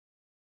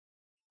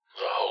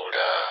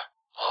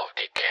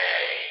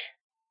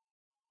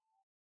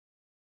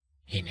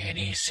In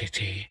any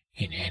city,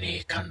 in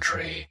any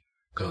country,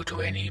 go to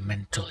any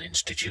mental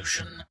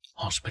institution,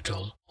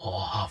 hospital,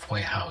 or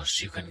halfway house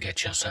you can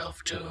get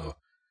yourself to.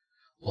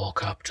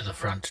 Walk up to the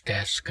front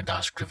desk and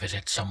ask to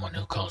visit someone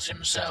who calls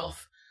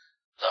himself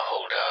the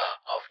holder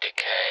of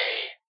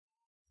Decay.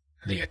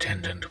 The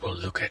attendant will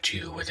look at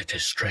you with a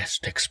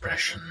distressed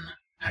expression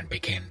and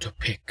begin to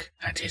pick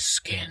at his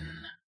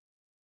skin.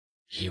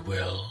 He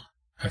will,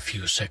 a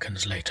few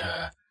seconds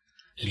later,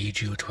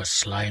 lead you to a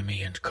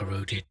slimy and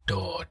corroded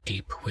door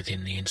deep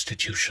within the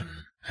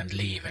institution and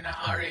leave in a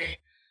hurry,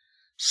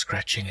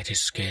 scratching at his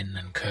skin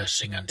and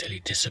cursing until he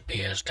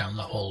disappears down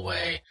the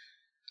hallway,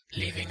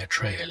 leaving a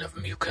trail of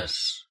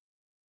mucus.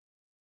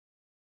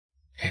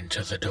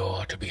 Enter the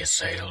door to be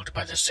assailed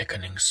by the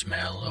sickening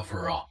smell of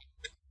rot.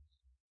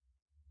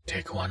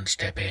 Take one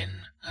step in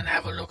and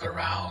have a look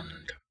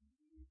around.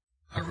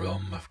 A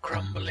room of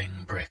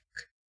crumbling brick,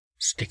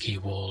 sticky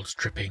walls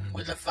dripping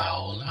with a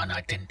foul,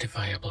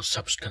 unidentifiable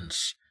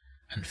substance,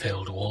 and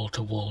filled wall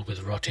to wall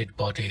with rotted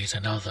bodies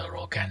and other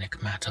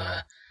organic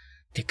matter,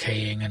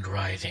 decaying and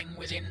writhing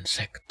with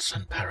insects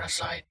and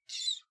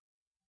parasites.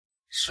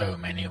 So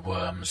many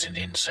worms and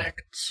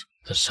insects,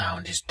 the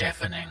sound is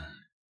deafening.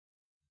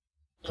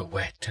 The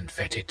wet and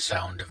fetid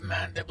sound of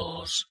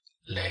mandibles,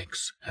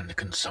 legs, and the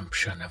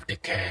consumption of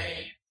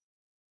decay.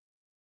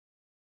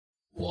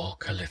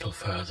 Walk a little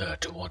further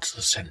towards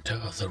the center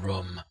of the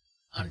room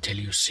until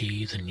you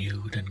see the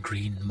nude and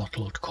green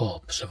mottled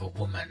corpse of a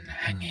woman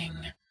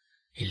hanging,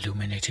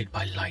 illuminated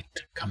by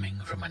light coming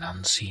from an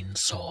unseen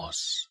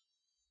source.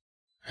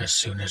 As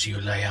soon as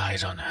you lay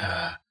eyes on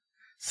her,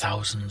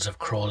 thousands of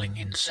crawling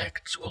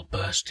insects will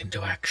burst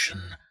into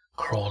action,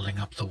 crawling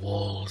up the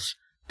walls,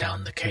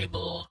 down the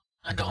cable,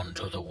 and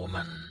onto the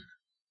woman.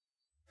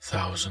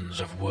 Thousands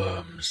of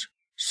worms,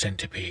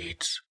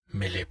 centipedes,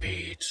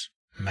 millipedes,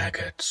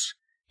 maggots,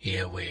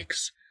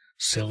 earwigs,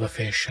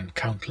 silverfish, and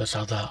countless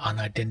other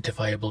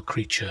unidentifiable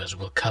creatures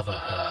will cover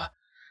her,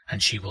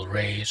 and she will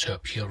raise her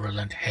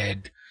purulent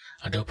head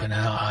and open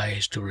her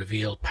eyes to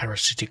reveal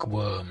parasitic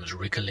worms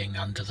wriggling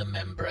under the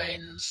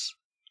membranes.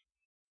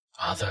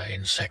 Other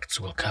insects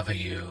will cover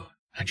you,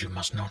 and you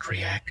must not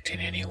react in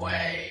any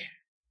way.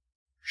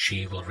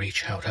 She will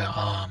reach out her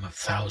arm of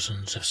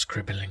thousands of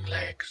scribbling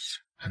legs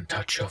and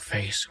touch your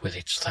face with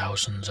its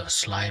thousands of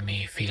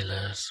slimy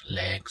feelers,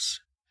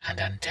 legs,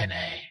 and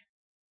antennae.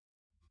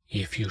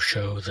 If you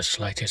show the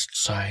slightest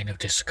sign of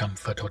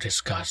discomfort or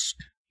disgust,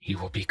 you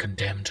will be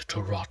condemned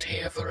to rot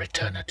here for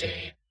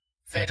eternity,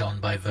 fed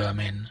on by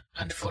vermin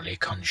and fully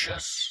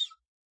conscious.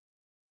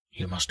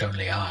 You must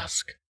only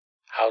ask,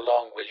 "How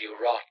long will you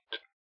rot?"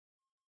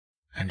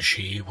 And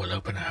she will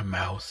open her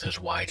mouth as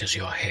wide as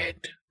your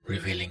head,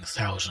 revealing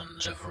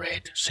thousands of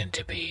red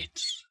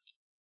centipedes.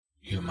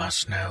 You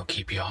must now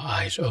keep your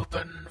eyes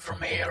open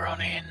from here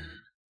on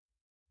in.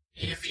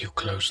 If you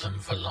close them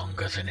for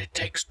longer than it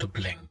takes to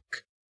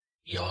blink,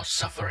 your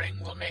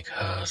suffering will make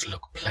hers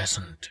look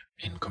pleasant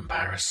in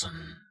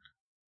comparison.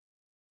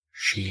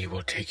 She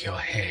will take your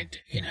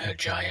head in her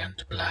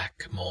giant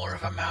black maw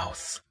of a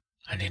mouth,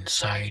 and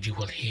inside you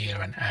will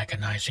hear an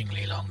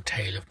agonizingly long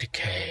tale of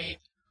decay,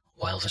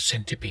 while the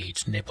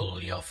centipedes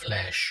nibble your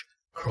flesh,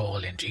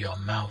 crawl into your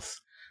mouth,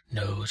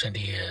 nose, and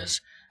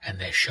ears, and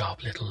their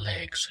sharp little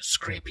legs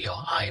scrape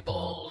your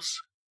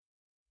eyeballs.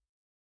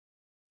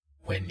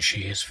 When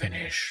she is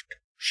finished,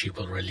 she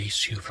will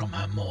release you from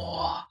her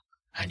maw,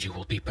 and you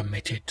will be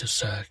permitted to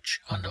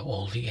search under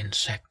all the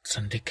insects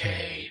and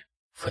decay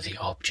for the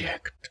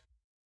object.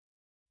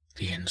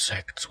 The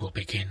insects will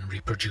begin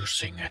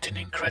reproducing at an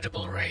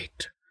incredible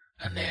rate,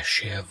 and their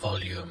sheer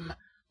volume,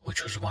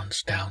 which was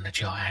once down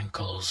at your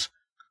ankles,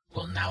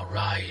 will now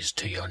rise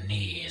to your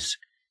knees,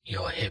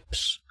 your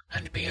hips,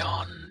 and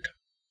beyond.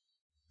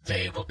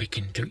 They will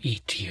begin to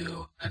eat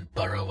you and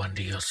burrow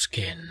under your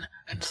skin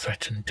and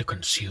threaten to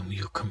consume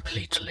you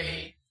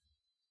completely.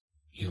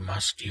 You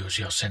must use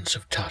your sense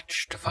of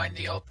touch to find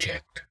the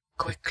object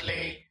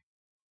quickly.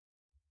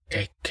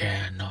 Take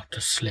care not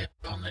to slip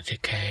on the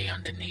decay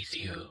underneath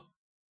you.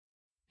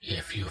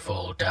 If you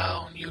fall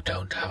down, you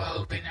don't have a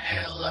hope in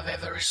hell of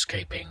ever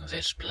escaping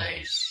this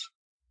place.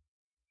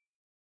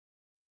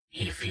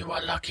 If you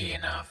are lucky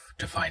enough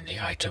to find the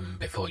item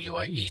before you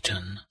are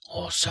eaten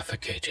or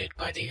suffocated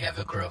by the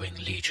ever-growing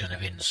legion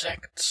of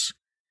insects,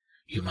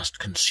 you must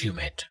consume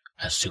it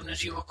as soon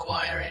as you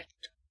acquire it.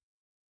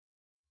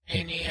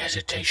 Any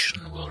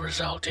hesitation will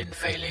result in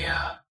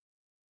failure.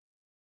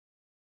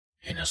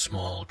 In a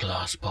small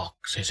glass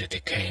box is a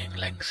decaying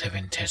length of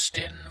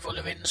intestine full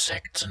of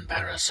insects and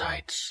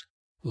parasites,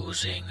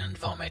 oozing and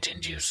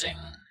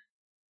vomit-inducing.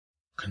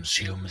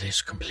 Consume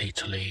this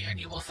completely and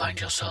you will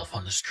find yourself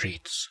on the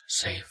streets,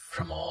 safe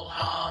from all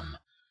harm,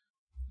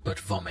 but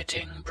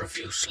vomiting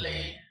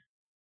profusely.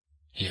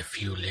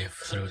 If you live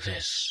through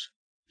this,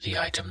 the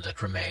item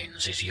that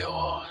remains is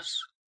yours.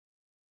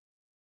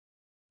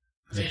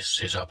 This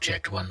is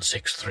Object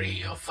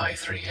 163 of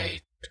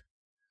 538,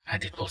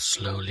 and it will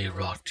slowly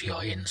rot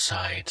your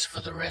insides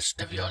for the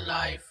rest of your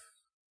life.